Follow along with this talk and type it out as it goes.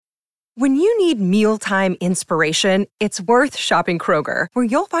When you need mealtime inspiration, it's worth shopping Kroger, where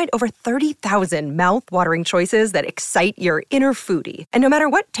you'll find over 30,000 mouth-watering choices that excite your inner foodie. And no matter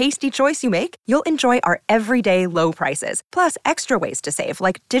what tasty choice you make, you'll enjoy our everyday low prices, plus extra ways to save,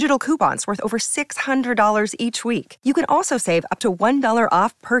 like digital coupons worth over $600 each week. You can also save up to $1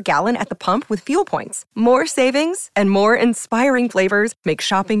 off per gallon at the pump with fuel points. More savings and more inspiring flavors make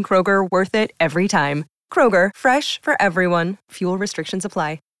shopping Kroger worth it every time. Kroger, fresh for everyone. Fuel restrictions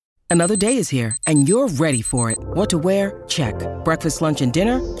apply. Another day is here, and you're ready for it. What to wear? Check. Breakfast, lunch, and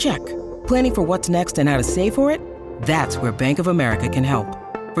dinner? Check. Planning for what's next and how to save for it? That's where Bank of America can help.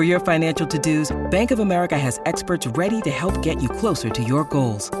 For your financial to-dos, Bank of America has experts ready to help get you closer to your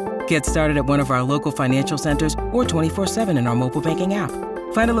goals. Get started at one of our local financial centers or 24/7 in our mobile banking app.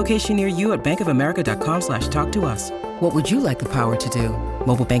 Find a location near you at bankofamerica.com/talktous. What would you like the power to do?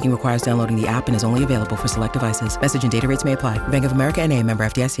 Mobile banking requires downloading the app and is only available for select devices. Message and data rates may apply. Bank of America N.A., member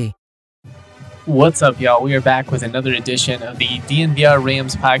FDIC. What's up, y'all? We are back with another edition of the DNVR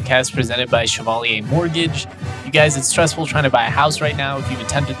Rams podcast presented by Chevalier Mortgage. You guys, it's stressful trying to buy a house right now. If you've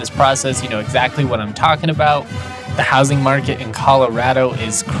attempted this process, you know exactly what I'm talking about. The housing market in Colorado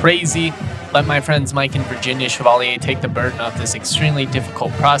is crazy. Let my friends Mike and Virginia Chevalier take the burden off this extremely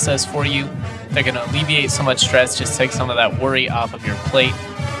difficult process for you. They're going to alleviate so much stress, just take some of that worry off of your plate.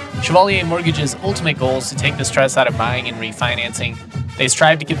 Chevalier Mortgage's ultimate goal is to take the stress out of buying and refinancing. They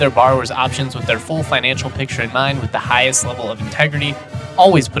strive to give their borrowers options with their full financial picture in mind with the highest level of integrity,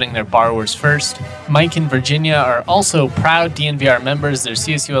 always putting their borrowers first. Mike and Virginia are also proud DNVR members. They're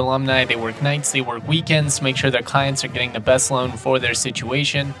CSU alumni. They work nights, they work weekends to make sure their clients are getting the best loan for their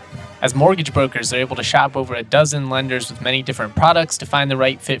situation. As mortgage brokers, they're able to shop over a dozen lenders with many different products to find the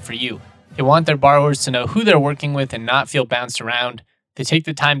right fit for you. They want their borrowers to know who they're working with and not feel bounced around. They take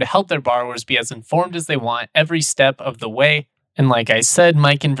the time to help their borrowers be as informed as they want every step of the way. And like I said,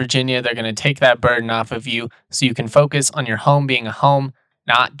 Mike and Virginia, they're going to take that burden off of you so you can focus on your home being a home,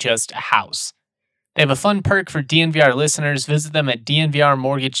 not just a house. They have a fun perk for DNVR listeners. Visit them at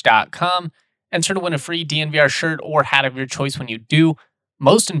dnvrmortgage.com. Enter to win a free DNVR shirt or hat of your choice when you do.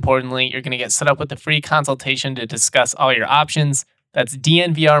 Most importantly, you're going to get set up with a free consultation to discuss all your options. That's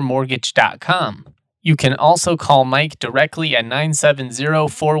dnvrmortgage.com. You can also call Mike directly at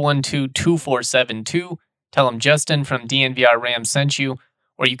 970-412-2472. Tell him Justin from DNVR Rams sent you,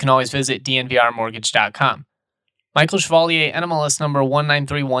 or you can always visit dnvrmortgage.com. Michael Chevalier, NMLS number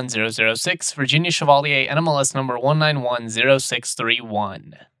 1931006. Virginia Chevalier, NMLS number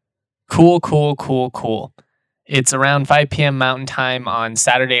 1910631. Cool. It's around 5 p.m. Mountain Time on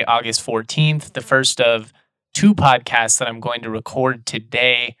Saturday, August 14th, the first of two podcasts that I'm going to record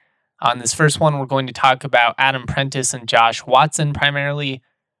today. On this first one, we're going to talk about Adam Prentice and Josh Watson primarily.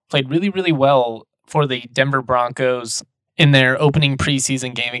 Played really, really well for the Denver Broncos in their opening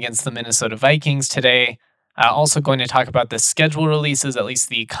preseason game against the Minnesota Vikings today. Also going to talk about the schedule releases, at least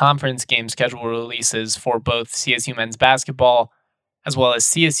the conference game schedule releases for both CSU men's basketball as well as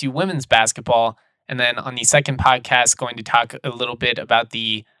CSU women's basketball. And then on the second podcast, going to talk a little bit about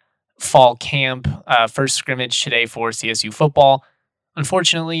the fall camp first scrimmage today for CSU football.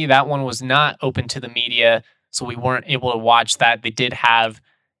 Unfortunately, that one was not open to the media, so we weren't able to watch that. They did have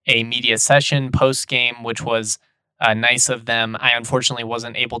a media session post-game, which was nice of them. I unfortunately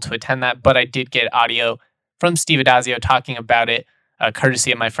wasn't able to attend that, but I did get audio from Steve Adazio talking about it,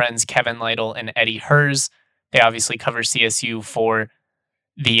 courtesy of my friends Kevin Lytle and Eddie Hers. They obviously cover CSU for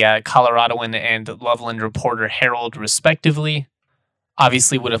the Coloradoan and Loveland Reporter Herald, respectively.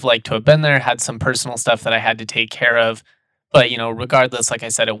 Obviously would have liked to have been there, had some personal stuff that I had to take care of. But, regardless, like I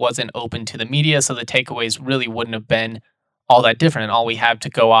said, it wasn't open to the media, so the takeaways really wouldn't have been all that different. All we have to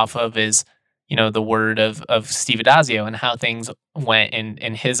go off of is, the word of Steve Adazio and how things went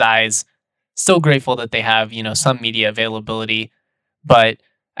in his eyes. Still grateful that they have, some media availability. But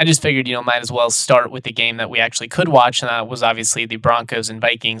I just figured, might as well start with the game that we actually could watch, and that was obviously the Broncos and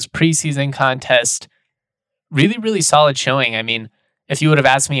Vikings preseason contest. Really, really solid showing. I mean, if you would have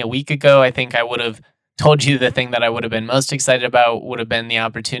asked me a week ago, I think I would have told you the thing that I would have been most excited about would have been the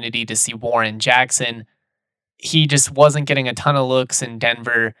opportunity to see Warren Jackson. He just wasn't getting a ton of looks in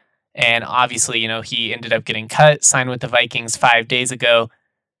Denver, and obviously, he ended up getting cut, signed with the Vikings 5 days ago.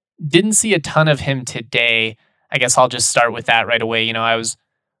 Didn't see a ton of him today. I guess I'll just start with that right away. I was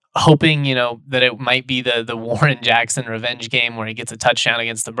hoping, that it might be the Warren Jackson revenge game where he gets a touchdown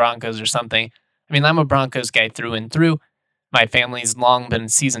against the Broncos or something. I mean, I'm a Broncos guy through and through. My family's long been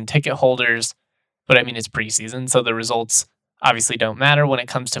season ticket holders, but I mean, it's preseason, so the results obviously don't matter when it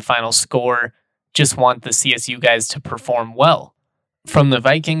comes to final score. Just want the CSU guys to perform well. From the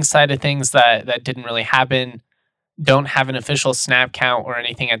Vikings side of things, that didn't really happen. don't have an official snap count or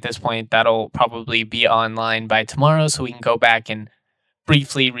anything at this point. That'll probably be online by tomorrow, so we can go back and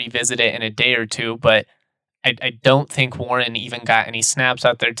briefly revisit it in a day or two. But I don't think Warren even got any snaps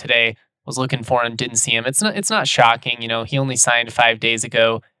out there today. Was looking for him, didn't see him. It's not shocking. He only signed 5 days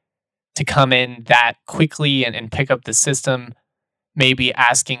ago. To come in that quickly and pick up the system, maybe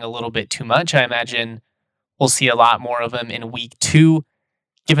asking a little bit too much. I imagine we'll see a lot more of him in week 2,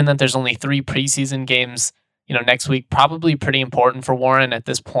 given that there's only 3 preseason games, next week. Probably pretty important for Warren at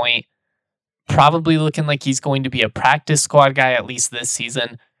this point. Probably looking like he's going to be a practice squad guy, at least this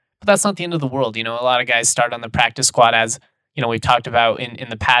season. But that's not the end of the world. A lot of guys start on the practice squad, as, we've talked about in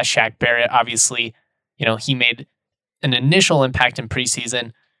the past. Shaq Barrett, obviously, he made an initial impact in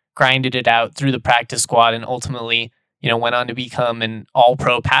preseason, grinded it out through the practice squad, and ultimately, went on to become an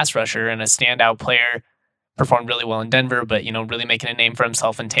all-pro pass rusher and a standout player. Performed really well in Denver, but, really making a name for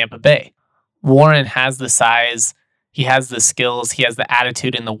himself in Tampa Bay. Warren has the size, he has the skills, he has the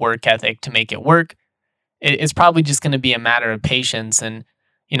attitude and the work ethic to make it work. It's probably just going to be a matter of patience. And,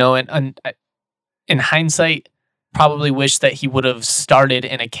 in hindsight, probably wish that he would have started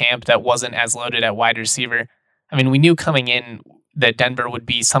in a camp that wasn't as loaded at wide receiver. I mean, we knew coming in that Denver would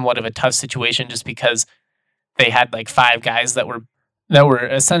be somewhat of a tough situation just because they had like 5 guys that were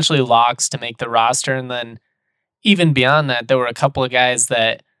essentially locks to make the roster. And then even beyond that, there were a couple of guys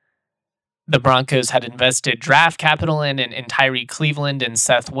that the Broncos had invested draft capital in Tyree Cleveland and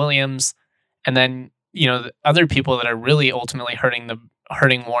Seth Williams. And then, the other people that are really ultimately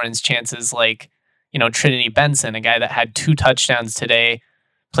hurting Warren's chances, like, Trinity Benson, a guy that had 2 touchdowns today,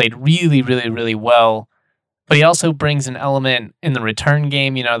 played really, really, really well. But he also brings an element in the return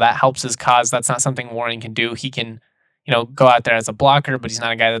game, that helps his cause. That's not something Warren can do. He can, go out there as a blocker, but he's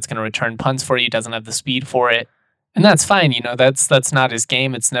not a guy that's going to return punts for you. He doesn't have the speed for it. And that's fine. That's not his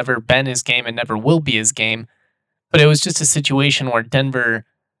game. It's never been his game and never will be his game. But it was just a situation where Denver,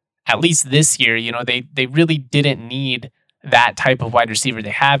 at least this year, they really didn't need that type of wide receiver. They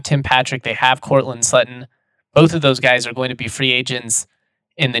have Tim Patrick. They have Cortland Sutton. Both of those guys are going to be free agents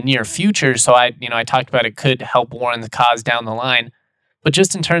in the near future. So I talked about it could help Warren the cause down the line. But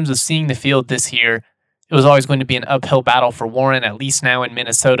just in terms of seeing the field this year, it was always going to be an uphill battle for Warren, at least now in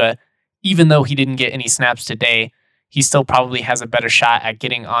Minnesota. Even though he didn't get any snaps today, he still probably has a better shot at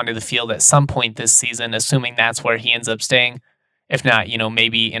getting onto the field at some point this season, assuming that's where he ends up staying. If not,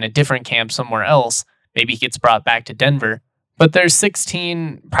 maybe in a different camp somewhere else. Maybe he gets brought back to Denver. But there's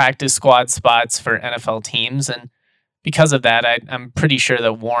 16 practice squad spots for NFL teams, and because of that, I'm pretty sure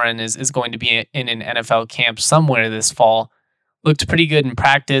that Warren is going to be in an NFL camp somewhere this fall. Looked pretty good in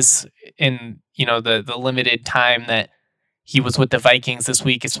practice in the limited time that he was with the Vikings this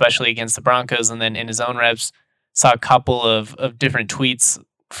week, especially against the Broncos, and then in his own reps, saw a couple of different tweets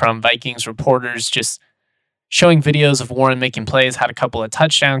from Vikings reporters just showing videos of Warren making plays, had a couple of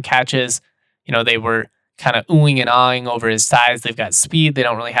touchdown catches. They were kind of oohing and aahing over his size. They've got speed. They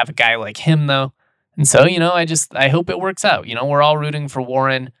don't really have a guy like him, though. And so, I hope it works out. We're all rooting for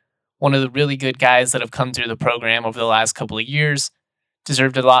Warren, one of the really good guys that have come through the program over the last couple of years.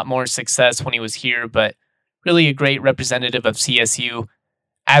 Deserved a lot more success when he was here, but really a great representative of CSU,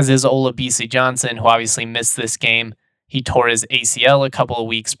 as is Ola B.C. Johnson, who obviously missed this game. He tore his ACL a couple of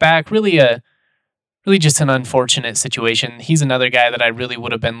weeks back. Really just an unfortunate situation. He's another guy that I really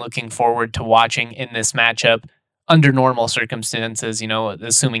would have been looking forward to watching in this matchup under normal circumstances,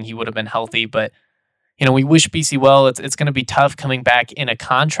 assuming he would have been healthy. But, we wish BC well. It's going to be tough coming back in a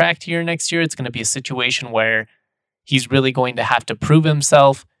contract year next year. It's going to be a situation where he's really going to have to prove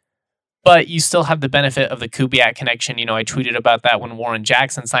himself. But you still have the benefit of the Kubiak connection. I tweeted about that when Warren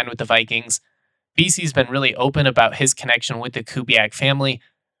Jackson signed with the Vikings. BC's been really open about his connection with the Kubiak family.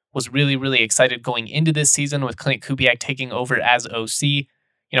 Was really, really excited going into this season with Clint Kubiak taking over as OC.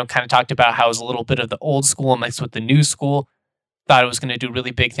 Kind of talked about how it was a little bit of the old school mixed with the new school. Thought it was going to do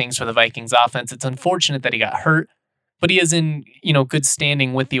really big things for the Vikings offense. It's unfortunate that he got hurt, but he is in, good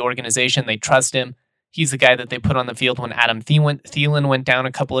standing with the organization. They trust him. He's the guy that they put on the field when Adam Thielen went down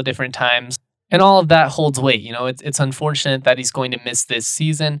a couple of different times. And all of that holds weight. It's unfortunate that he's going to miss this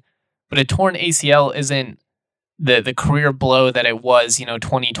season, but a torn ACL isn't the career blow that it was,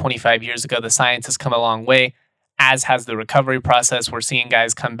 20, 25 years ago. The science has come a long way, as has the recovery process. We're seeing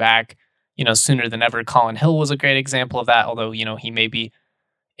guys come back, sooner than ever. Colin Hill was a great example of that, although, he maybe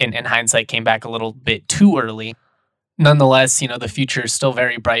in hindsight came back a little bit too early. Nonetheless, the future is still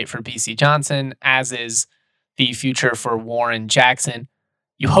very bright for BC Johnson, as is the future for Warren Jackson.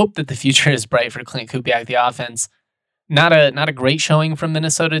 You hope that the future is bright for Clint Kubiak, the offense. Not a great showing from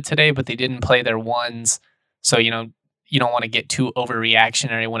Minnesota today, but they didn't play their ones. So, you don't want to get too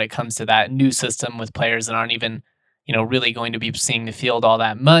overreactionary when it comes to that new system with players that aren't even really going to be seeing the field all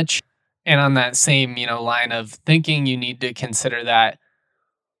that much. And on that same, line of thinking, you need to consider that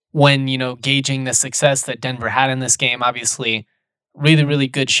when, gauging the success that Denver had in this game, obviously really, really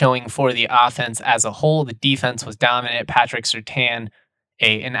good showing for the offense as a whole. The defense was dominant. Patrick Surtain,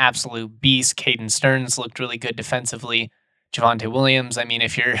 an absolute beast. Caden Stearns looked really good defensively. Javonte Williams. I mean,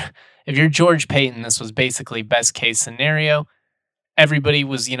 if you're George Payton, this was basically best case scenario. Everybody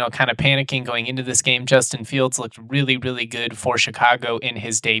was, kind of panicking going into this game. Justin Fields looked really, really good for Chicago in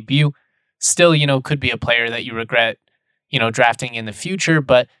his debut. Still, could be a player that you regret, drafting in the future,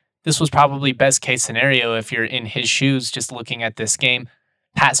 but this was probably best case scenario if you're in his shoes just looking at this game.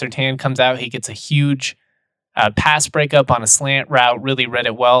 Pat Surtain comes out. He gets a huge pass breakup on a slant route, really read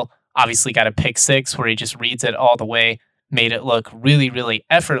it well. Obviously got a pick six where he just reads it all the way, made it look really, really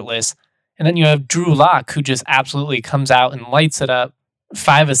effortless. And then you have Drew Lock, who just absolutely comes out and lights it up.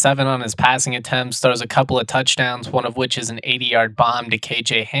 5 of 7 on his passing attempts, throws a couple of touchdowns, one of which is an 80-yard bomb to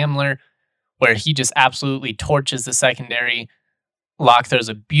KJ Hamler, where he just absolutely torches the secondary. Locke throws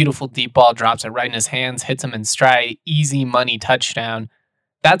a beautiful deep ball, drops it right in his hands, hits him in stride, easy money touchdown.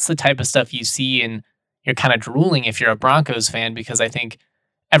 That's the type of stuff you see, and you're kind of drooling if you're a Broncos fan, because I think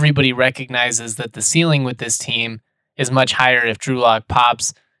everybody recognizes that the ceiling with this team is much higher if Drew Lock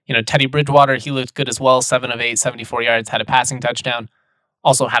pops. Teddy Bridgewater, he looked good as well, 7 of 8, 74 yards, had a passing touchdown,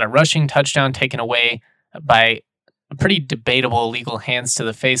 also had a rushing touchdown taken away by a pretty debatable illegal hands to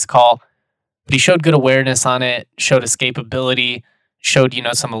the face call. But he showed good awareness on it, showed escapability, showed,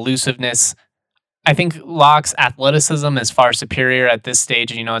 some elusiveness. I think Locke's athleticism is far superior at this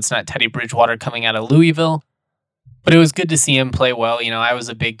stage. It's not Teddy Bridgewater coming out of Louisville, but it was good to see him play well. I was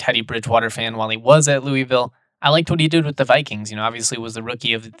a big Teddy Bridgewater fan while he was at Louisville. I liked what he did with the Vikings. Obviously was the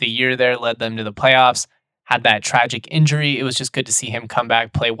rookie of the year there, led them to the playoffs, had that tragic injury. It was just good to see him come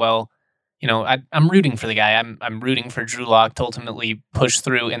back, play well. I'm rooting for the guy. I'm rooting for Drew Lock to ultimately push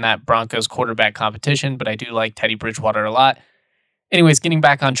through in that Broncos quarterback competition, but I do like Teddy Bridgewater a lot. Anyways, getting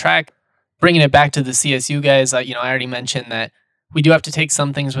back on track, bringing it back to the CSU guys, I already mentioned that we do have to take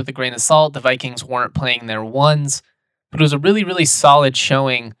some things with a grain of salt. The Vikings weren't playing their ones, but it was a really, really solid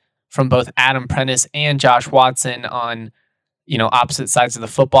showing from both Adam Prentice and Josh Watson on, opposite sides of the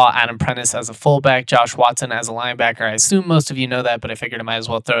football. Adam Prentice as a fullback, Josh Watson as a linebacker. I assume most of you know that, but I figured I might as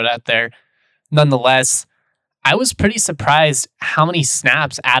well throw it out there. Nonetheless, I was pretty surprised how many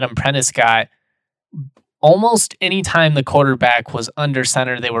snaps Adam Prentice got. Almost any time the quarterback was under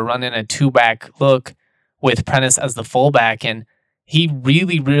center, they were running a 2-back look with Prentice as the fullback, and he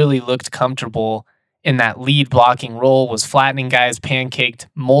really, really looked comfortable in that lead blocking role, was flattening guys, pancaked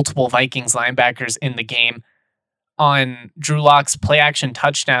multiple Vikings linebackers in the game. On Drew Lock's play-action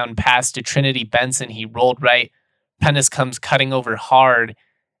touchdown pass to Trinity Benson, he rolled right. Prentice comes cutting over hard,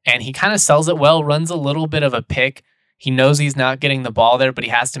 and he kind of sells it well, runs a little bit of a pick. He knows he's not getting the ball there, but he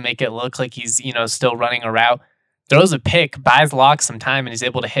has to make it look like he's, still running a route. Throws a pick, buys Lock some time, and he's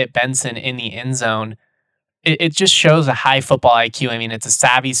able to hit Benson in the end zone. It just shows a high football IQ. I mean, it's a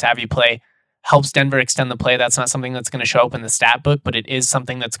savvy play. Helps Denver extend the play. That's not something that's going to show up in the stat book, but it is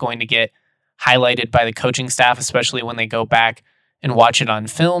something that's going to get highlighted by the coaching staff, especially when they go back and watch it on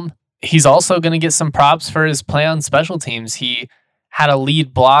film. He's also going to get some props for his play on special teams. He had a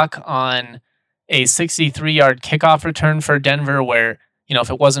lead block on a 63-yard kickoff return for Denver where, if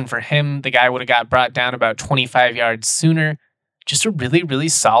it wasn't for him, the guy would have got brought down about 25 yards sooner. Just a really, really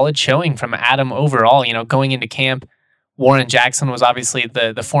solid showing from Adam overall. Going into camp, Warren Jackson was obviously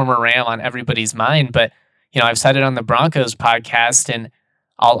the former Ram on everybody's mind, but, I've said it on the Broncos podcast, and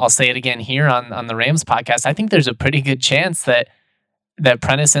I'll say it again here on the Rams podcast. I think there's a pretty good chance that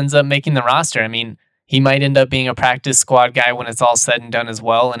Prentice ends up making the roster. I mean, he might end up being a practice squad guy when it's all said and done as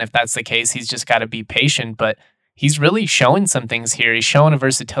well. And if that's the case, he's just got to be patient. But he's really showing some things here. He's showing a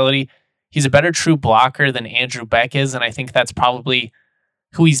versatility. He's a better true blocker than Andrew Beck is. And I think that's probably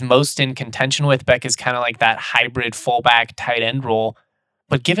who he's most in contention with. Beck is kind of like that hybrid fullback tight end role.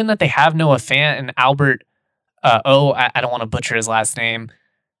 But given that they have Noah Fant and Albert, I don't want to butcher his last name,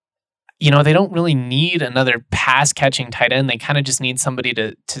 they don't really need another pass-catching tight end. They kind of just need somebody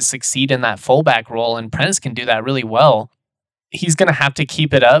to succeed in that fullback role, and Prentice can do that really well. He's going to have to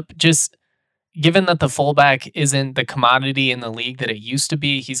keep it up. Just given that the fullback isn't the commodity in the league that it used to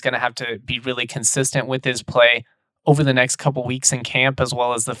be, he's going to have to be really consistent with his play over the next couple weeks in camp, as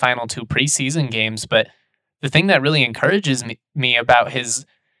well as the final 2 preseason games. But the thing that really encourages me about his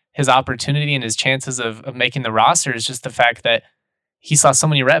opportunity and his chances of making the roster is just the fact that he saw so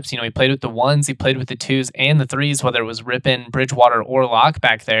many reps. He played with the 1s, he played with the 2s and the 3s, whether it was Rippon, Bridgewater, or Locke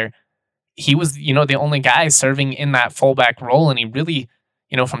back there. He was, the only guy serving in that fullback role, and he really,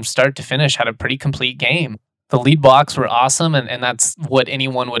 from start to finish, had a pretty complete game. The lead blocks were awesome, and that's what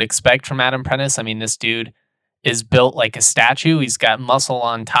anyone would expect from Adam Prentice. I mean, this dude is built like a statue. He's got muscle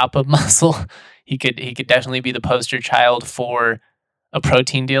on top of muscle. He could definitely be the poster child for a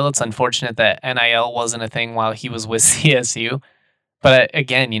protein deal. It's unfortunate that NIL wasn't a thing while he was with CSU. But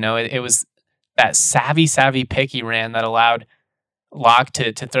again, it was that savvy pick he ran that allowed Locke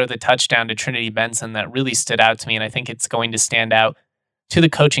to throw the touchdown to Trinity Benson that really stood out to me. And I think it's going to stand out to the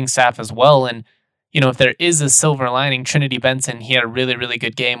coaching staff as well. And if there is a silver lining, Trinity Benson, he had a really, really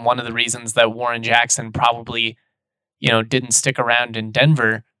good game. One of the reasons that Warren Jackson probably, didn't stick around in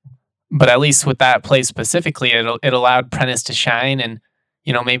Denver. But at least with that play specifically, it allowed Prentice to shine. And,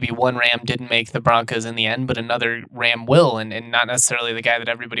 maybe one Ram didn't make the Broncos in the end, but another Ram will. And not necessarily the guy that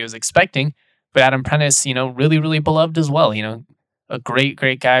everybody was expecting. But Adam Prentice, really, really beloved as well. A great,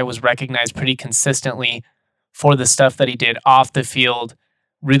 great guy, was recognized pretty consistently for the stuff that he did off the field.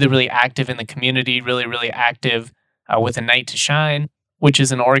 Really, really active in the community, really, really active with A Night to Shine, which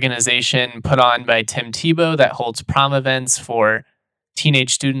is an organization put on by Tim Tebow that holds prom events for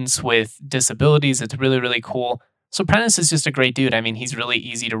teenage students with disabilities. It's really, really cool. So Prentice is just a great dude. I mean, he's really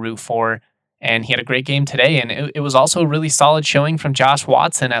easy to root for, and he had a great game today. And it was also a really solid showing from Josh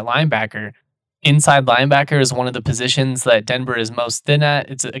Watson at linebacker. Inside linebacker is one of the positions that Denver is most thin at.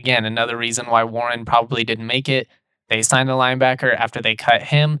 It's, again, another reason why Warren probably didn't make it. They signed a linebacker after they cut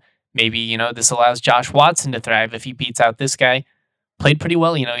him. Maybe, this allows Josh Watson to thrive if he beats out this guy. Played pretty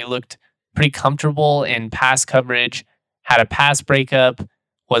well. He looked pretty comfortable in pass coverage, had a pass breakup,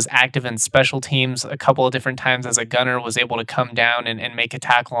 was active in special teams a couple of different times as a gunner, was able to come down and make a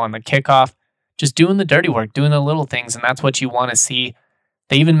tackle on the kickoff. Just doing the dirty work, doing the little things, and that's what you want to see.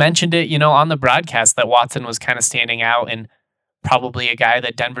 They even mentioned it, on the broadcast that Watson was kind of standing out and probably a guy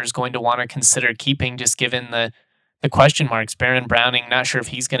that Denver's going to want to consider keeping, just given the question marks. Baron Browning, not sure if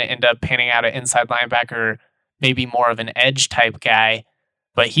he's going to end up panning out an inside linebacker, or maybe more of an edge type guy.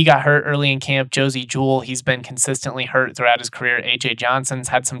 But he got hurt early in camp. Josie Jewell, he's been consistently hurt throughout his career. A.J. Johnson's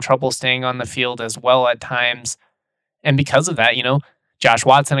had some trouble staying on the field as well at times. And because of that, Josh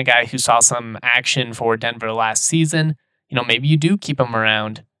Watson, a guy who saw some action for Denver last season, maybe you do keep him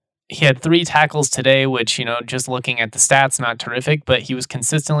around. He had 3 tackles today, which, just looking at the stats, not terrific, but he was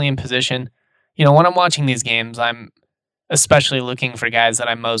consistently in position. When I'm watching these games, I'm especially looking for guys that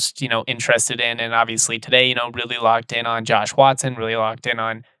I'm most, interested in. And obviously today, really locked in on Josh Watson, really locked in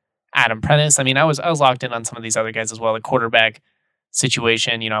on Adam Prentice. I mean, I was locked in on some of these other guys as well. The quarterback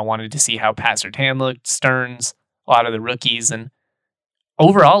situation, I wanted to see how Pat Surtain looked, Stearns, a lot of the rookies. And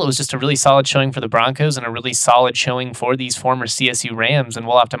overall, it was just a really solid showing for the Broncos and a really solid showing for these former CSU Rams. And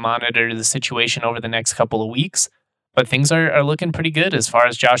we'll have to monitor the situation over the next couple of weeks. But things are looking pretty good as far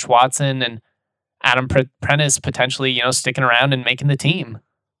as Josh Watson and Adam Prentice potentially, sticking around and making the team.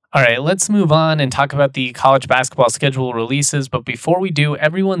 All right, let's move on and talk about the college basketball schedule releases. But before we do,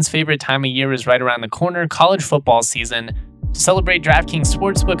 everyone's favorite time of year is right around the corner, college football season. To celebrate, DraftKings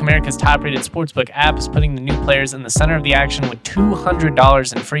Sportsbook, America's top-rated sportsbook app, is putting the new players in the center of the action with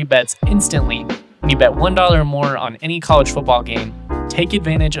 $200 in free bets instantly when you bet $1 or more on any college football game. Take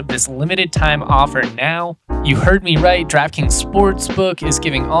advantage of this limited time offer now. You heard me right. DraftKings Sportsbook is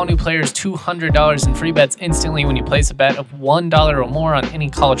giving all new players $200 in free bets instantly when you place a bet of $1 or more on any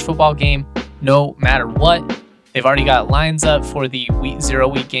college football game, no matter what. They've already got lines up for the Week 0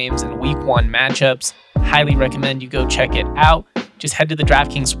 week games and Week 1 matchups. Highly recommend you go check it out. Just head to the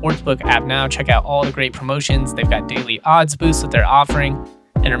DraftKings Sportsbook app now. Check out all the great promotions. They've got daily odds boosts that they're offering.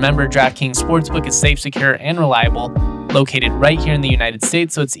 And remember, DraftKings Sportsbook is safe, secure, and reliable, located right here in the United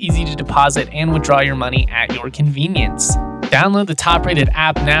States, so it's easy to deposit and withdraw your money at your convenience. Download the top-rated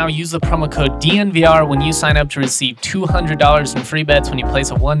app now. Use the promo code DNVR when you sign up to receive $200 in free bets when you place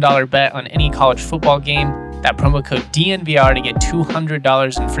a $1 bet on any college football game. That promo code DNVR to get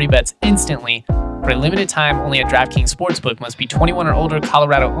 $200 in free bets instantly. For a limited time, only at DraftKings Sportsbook. Must be 21 or older,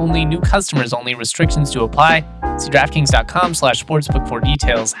 Colorado only, new customers only, restrictions to apply. See DraftKings.com/sportsbook for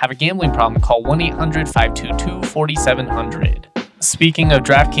details. Have a gambling problem? Call 1-800-522-4700. Speaking of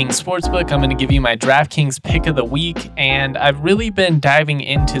DraftKings Sportsbook, I'm going to give you my DraftKings pick of the week, and I've really been diving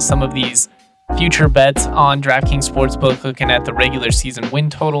into some of these future bets on DraftKings Sportsbook, looking at the regular season win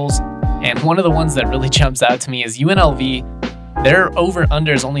totals, and one of the ones that really jumps out to me is UNLV. Their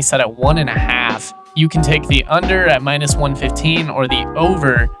over-under is only set at 1.5. You can take the under at -115 or the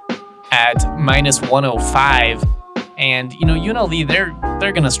over at -105. And, UNLV, they're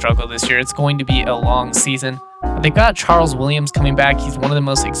going to struggle this year. It's going to be a long season. But they've got Charles Williams coming back. He's one of the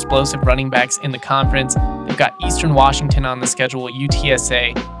most explosive running backs in the conference. They've got Eastern Washington on the schedule,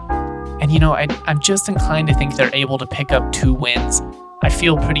 UTSA. And, I'm just inclined to think they're able to pick up 2 wins. I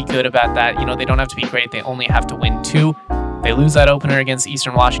feel pretty good about that. They don't have to be great. They only have to win 2. They lose that opener against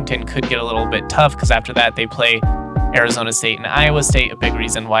Eastern Washington, could get a little bit tough because after that they play Arizona State and Iowa State, a big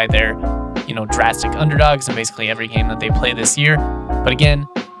reason why they're, drastic underdogs in basically every game that they play this year. But again,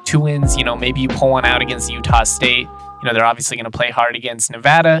 2 wins, maybe you pull one out against Utah State. They're obviously going to play hard against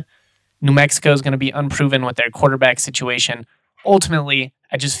Nevada. New Mexico is going to be unproven with their quarterback situation. Ultimately,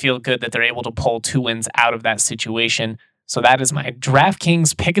 I just feel good that they're able to pull 2 wins out of that situation. So that is my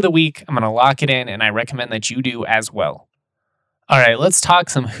DraftKings pick of the week. I'm going to lock it in, and I recommend that you do as well. All right, let's talk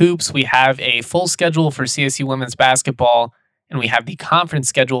some hoops. We have a full schedule for CSU women's basketball, and we have the conference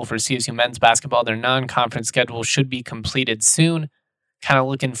schedule for CSU men's basketball. Their non-conference schedule should be completed soon. Kind of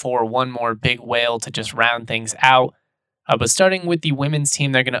looking for one more big whale to just round things out. But starting with the women's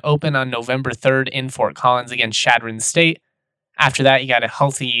team, they're going to open on November 3rd in Fort Collins against Chadron State. After that, you got a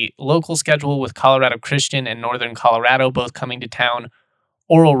healthy local schedule with Colorado Christian and Northern Colorado both coming to town.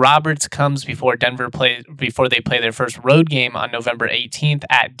 Oral Roberts comes before they play their first road game on November 18th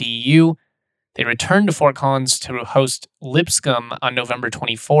at DU. They return to Fort Collins to host Lipscomb on November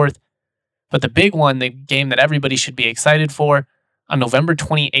 24th. But the big one, the game that everybody should be excited for, on November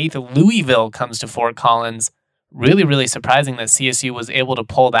 28th, Louisville comes to Fort Collins. Really, really surprising that CSU was able to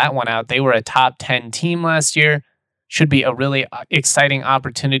pull that one out. They were a top 10 team last year. Should be a really exciting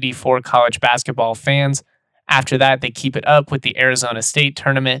opportunity for college basketball fans. After that, they keep it up with the Arizona State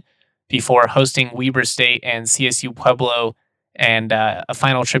tournament before hosting Weber State and CSU Pueblo and a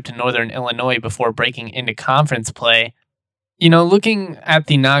final trip to Northern Illinois before breaking into conference play. Looking at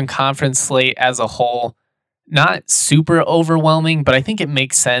the non-conference slate as a whole, not super overwhelming, but I think it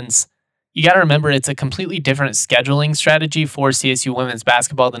makes sense. You got to remember it's a completely different scheduling strategy for CSU women's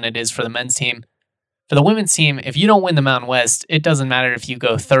basketball than it is for the men's team. For the women's team, if you don't win the Mountain West, it doesn't matter if you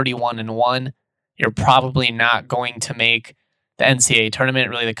go 31-1. You're probably not going to make the NCAA tournament,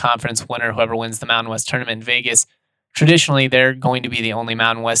 really the conference winner, whoever wins the Mountain West tournament in Vegas. Traditionally, they're going to be the only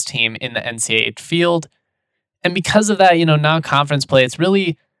Mountain West team in the NCAA field. And because of that, non-conference play, it's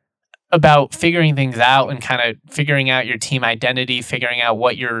really about figuring things out and kind of figuring out your team identity, figuring out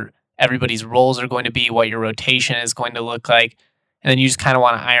what everybody's roles are going to be, what your rotation is going to look like, and then you just kind of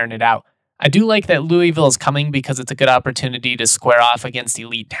want to iron it out. I do like that Louisville is coming because it's a good opportunity to square off against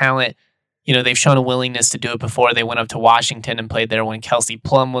elite talent. They've shown a willingness to do it before. They went up to Washington and played there when Kelsey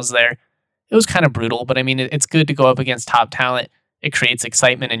Plum was there. It was kind of brutal, but it's good to go up against top talent. It creates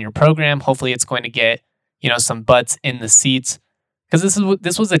excitement in your program. Hopefully it's going to get, some butts in the seats. Because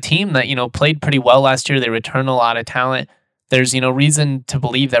this was a team that, played pretty well last year. They returned a lot of talent. There's, reason to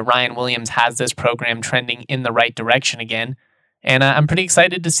believe that Ryan Williams has this program trending in the right direction again. And I'm pretty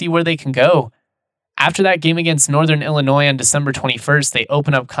excited to see where they can go. After that game against Northern Illinois on December 21st, they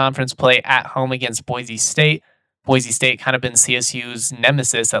open up conference play at home against Boise State. Boise State kind of been CSU's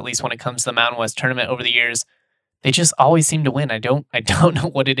nemesis, at least when it comes to the Mountain West tournament over the years. They just always seem to win. I don't know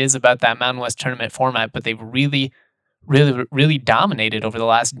what it is about that Mountain West tournament format, but they've really, really, really dominated over the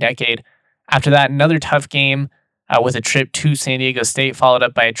last decade. After that, another tough game with a trip to San Diego State, followed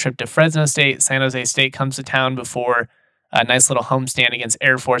up by a trip to Fresno State. San Jose State comes to town before a nice little homestand against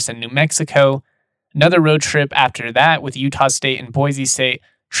Air Force and New Mexico. Another road trip after that with Utah State and Boise State,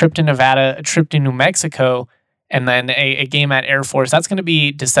 trip to Nevada, a trip to New Mexico, and then a game at Air Force. That's going to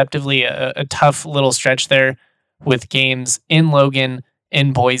be deceptively a tough little stretch there with games in Logan,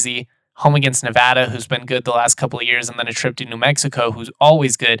 in Boise, home against Nevada, who's been good the last couple of years, and then a trip to New Mexico, who's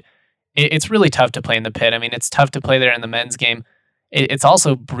always good. It's really tough to play in the pit. It's tough to play there in the men's game. It's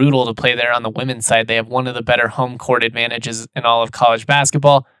also brutal to play there on the women's side. They have one of the better home court advantages in all of college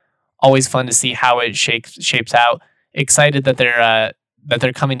basketball. Always fun to see how it shapes out. Excited that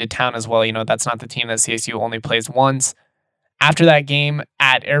they're coming to town as well. That's not the team that CSU only plays once. After that game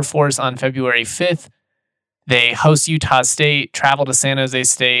at Air Force on February 5th, they host Utah State, travel to San Jose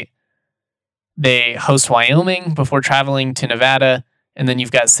State. They host Wyoming before traveling to Nevada. And then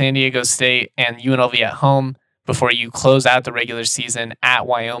you've got San Diego State and UNLV at home before you close out the regular season at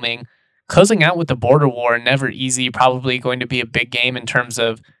Wyoming. Closing out with the border war, never easy. Probably going to be a big game in terms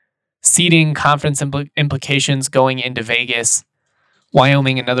of seeding, conference implications going into Vegas.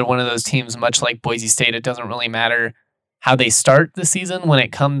 Wyoming, another one of those teams, much like Boise State, it doesn't really matter how they start the season when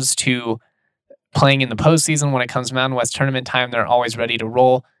it comes to playing in the postseason. When it comes to Mountain West tournament time, they're always ready to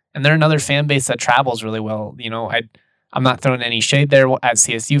roll. And they're another fan base that travels really well. I'm not throwing any shade there at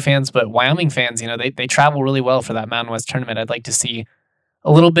CSU fans, but Wyoming fans, they travel really well for that Mountain West tournament. I'd like to see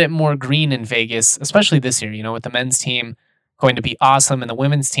a little bit more green in Vegas, especially this year, with the men's team going to be awesome and the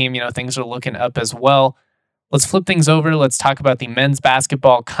women's team, things are looking up as well. Let's flip things over. Let's talk about the men's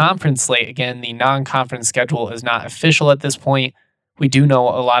basketball conference slate. Again, the non-conference schedule is not official at this point. we do know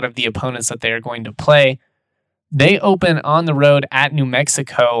a lot of the opponents that they are going to play. They open on the road at New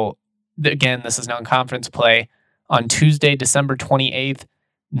Mexico. Again, this is non-conference play on Tuesday, December 28th.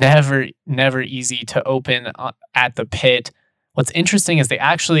 Never easy to open at the Pit. What's interesting is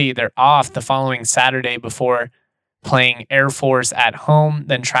they're off the following Saturday before playing Air Force at home,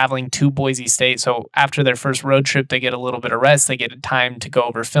 then traveling to Boise State. So after their first road trip, they get a little bit of rest. They get time to go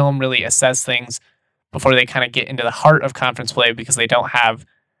over film, really assess things before they kind of get into the heart of conference play, because they don't have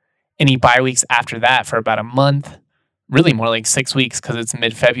any bye weeks after that for about a month, really more like 6 weeks because it's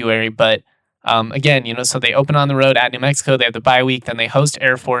mid-February. But again, so they open on the road at New Mexico. They have the bye week. Then they host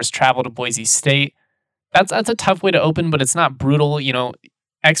Air Force, travel to Boise State. That's a tough way to open, but it's not brutal.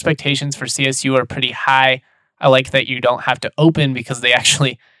 Expectations for CSU are pretty high. I like that you don't have to open because they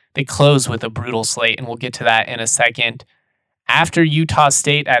close with a brutal slate, and we'll get to that in a second. After Utah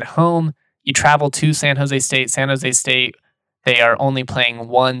State at home, you travel to San Jose State. San Jose State, they are only playing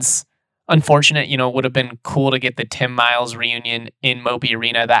once. Unfortunate, would have been cool to get the Tim Miles reunion in Moby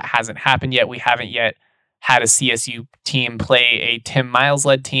Arena. That hasn't happened yet. We haven't yet had a CSU team play a Tim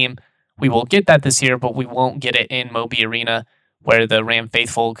Miles-led team. We will get that this year, but we won't get it in Moby Arena where the Ram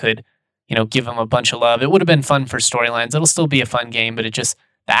faithful could, give them a bunch of love. It would have been fun for storylines. It'll still be a fun game, but the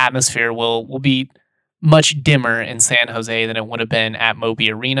atmosphere will be much dimmer in San Jose than it would have been at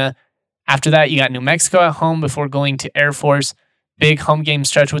Moby Arena. After that, you got New Mexico at home before going to Air Force. Big home game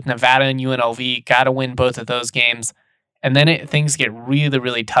stretch with Nevada and UNLV. Got to win both of those games. And then things get really,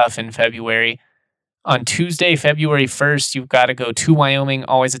 really tough in February. On Tuesday, February 1st, you've got to go to Wyoming.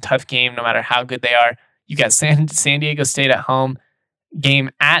 Always a tough game, no matter how good they are. You got San Diego State at home. Game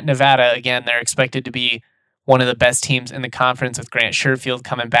at Nevada. Again, they're expected to be one of the best teams in the conference with Grant Sherfield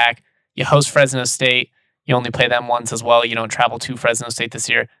coming back. You host Fresno State. You only play them once as well. You don't travel to Fresno State this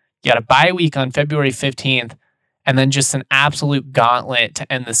year. You got a bye week on February 15th, and then just an absolute gauntlet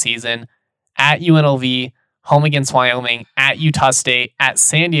to end the season at UNLV, home against Wyoming, at Utah State, at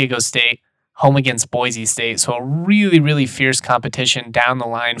San Diego State, home against Boise State. So a really, really fierce competition down the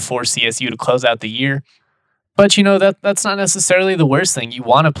line for CSU to close out the year. But, that's not necessarily the worst thing. You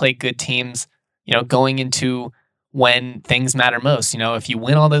want to play good teams, going into when things matter most. If you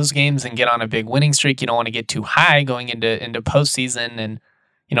win all those games and get on a big winning streak, you don't want to get too high going into postseason and,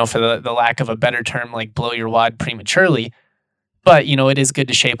 for the lack of a better term, like blow your wad prematurely. But, it is good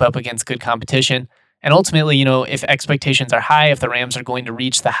to shape up against good competition. And ultimately, if expectations are high, if the Rams are going to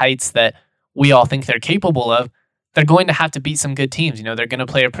reach the heights that we all think they're capable of, they're going to have to beat some good teams. They're going to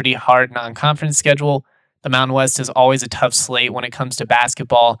play a pretty hard non-conference schedule. The Mountain West is always a tough slate when it comes to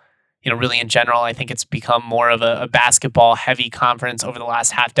basketball. Really in general, I think it's become more of a basketball-heavy conference over the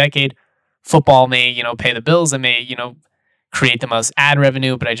last half decade. Football may, pay the bills. It may, create the most ad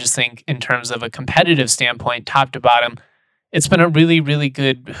revenue. But I just think in terms of a competitive standpoint, top to bottom, it's been a really, really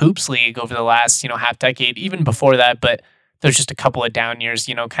good hoops league over the last, half decade, even before that. But there's just a couple of down years,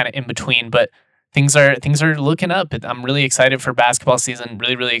 kind of in between. But things are looking up. I'm really excited for basketball season,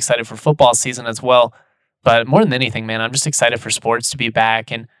 really, really excited for football season as well. But more than anything, man, I'm just excited for sports to be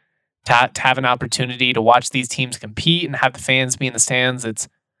back and to have an opportunity to watch these teams compete and have the fans be in the stands. It's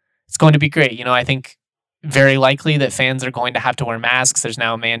going to be great. I think very likely that fans are going to have to wear masks. There's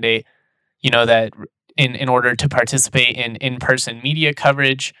now a mandate, that in order to participate in in-person media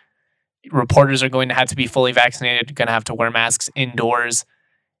coverage, reporters are going to have to be fully vaccinated, going to have to wear masks indoors.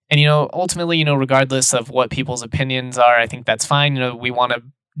 And, ultimately, regardless of what people's opinions are, I think that's fine. We want to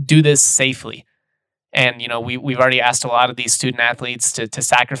do this safely. And, we've already asked a lot of these student athletes to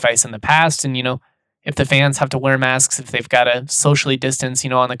sacrifice in the past. And, if the fans have to wear masks, if they've got to socially distance,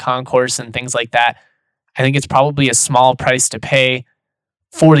 on the concourse and things like that, I think it's probably a small price to pay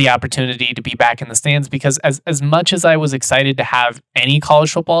for the opportunity to be back in the stands. Because as much as I was excited to have any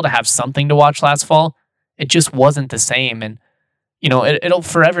college football, to have something to watch last fall, it just wasn't the same. And, it'll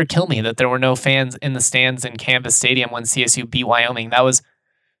forever kill me that there were no fans in the stands in Canvas Stadium when CSU beat Wyoming. That was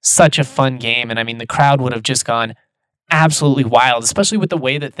such a fun game. And I mean, the crowd would have just gone absolutely wild, especially with the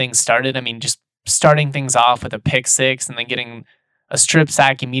way that things started. I mean, just starting things off with a pick six and then getting a strip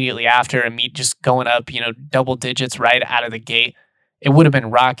sack immediately after and Meat just going up, double digits right out of the gate. It would have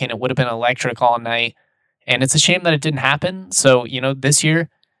been rocking. It would have been electric all night. And it's a shame that it didn't happen. So, this year,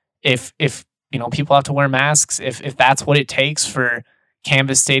 if people have to wear masks, if that's what it takes for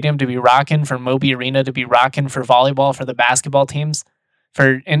Canvas Stadium to be rocking, for Moby Arena to be rocking, for volleyball, for the basketball teams,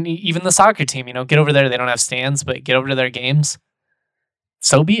 and even the soccer team, get over there. They don't have stands, but get over to their games.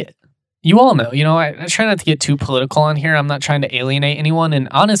 So be it. You all know, I try not to get too political on here. I'm not trying to alienate anyone. And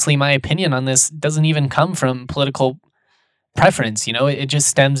honestly, my opinion on this doesn't even come from political preference. It just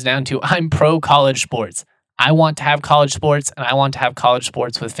stems down to I'm pro college sports. I want to have college sports, and I want to have college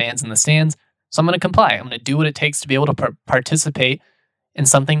sports with fans in the stands. So I'm going to comply. I'm going to do what it takes to be able to participate in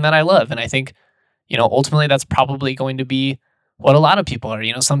something that I love. And I think, ultimately that's probably going to be what a lot of people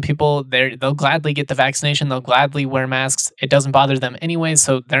are. Some people, they'll gladly get the vaccination. They'll gladly wear masks. It doesn't bother them anyway,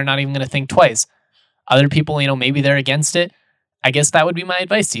 so they're not even going to think twice. Other people, maybe they're against it. I guess that would be my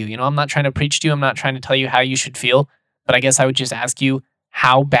advice to you. I'm not trying to preach to you. I'm not trying to tell you how you should feel. But I guess I would just ask you,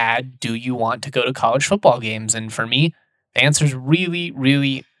 how bad do you want to go to college football games? And for me, the answer is really,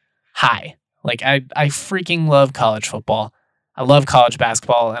 really high. Like, I freaking love college football. I love college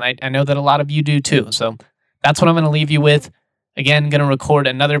basketball, and I know that a lot of you do too. So that's what I'm going to leave you with. Again, going to record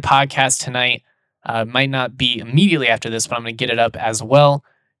another podcast tonight. Might not be immediately after this, but I'm going to get it up as well.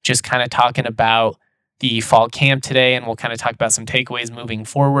 Just kind of talking about the fall camp today, and we'll kind of talk about some takeaways moving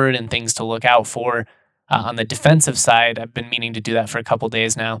forward and things to look out for. On the defensive side, I've been meaning to do that for a couple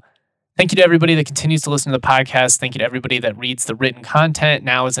days now. Thank you to everybody that continues to listen to the podcast. Thank you to everybody that reads the written content.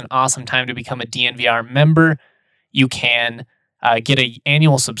 Now is an awesome time to become a DNVR member. You can get an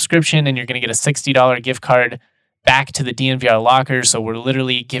annual subscription, and you're going to get a $60 gift card back to the DNVR locker. So we're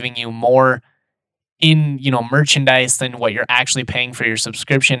literally giving you more in merchandise than what you're actually paying for your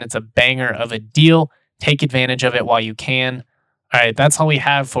subscription. It's a banger of a deal. Take advantage of it while you can. All right, that's all we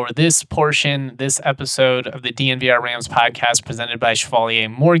have for this episode of the DNVR Rams podcast presented by Chevalier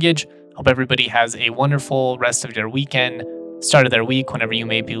Mortgage. Hope everybody has a wonderful rest of their weekend, start of their week, whenever you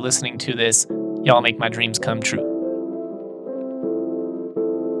may be listening to this. Y'all make my dreams come true.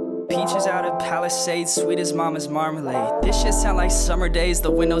 Peaches out of Palisades, sweet as mama's marmalade. This shit sound like summer days,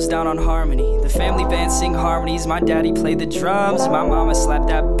 the windows down on Harmony. The family band sing harmonies, my daddy played the drums. My mama slapped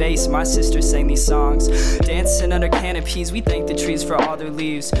that bass, my sister sang these songs. Dancing under canopies, we thank the trees for all their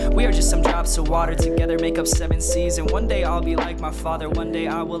leaves. We are just some drops of water, together make up 7 seas. And one day I'll be like my father, one day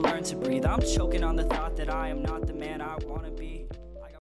I will learn to breathe. I'm choking on the thought that I am not the man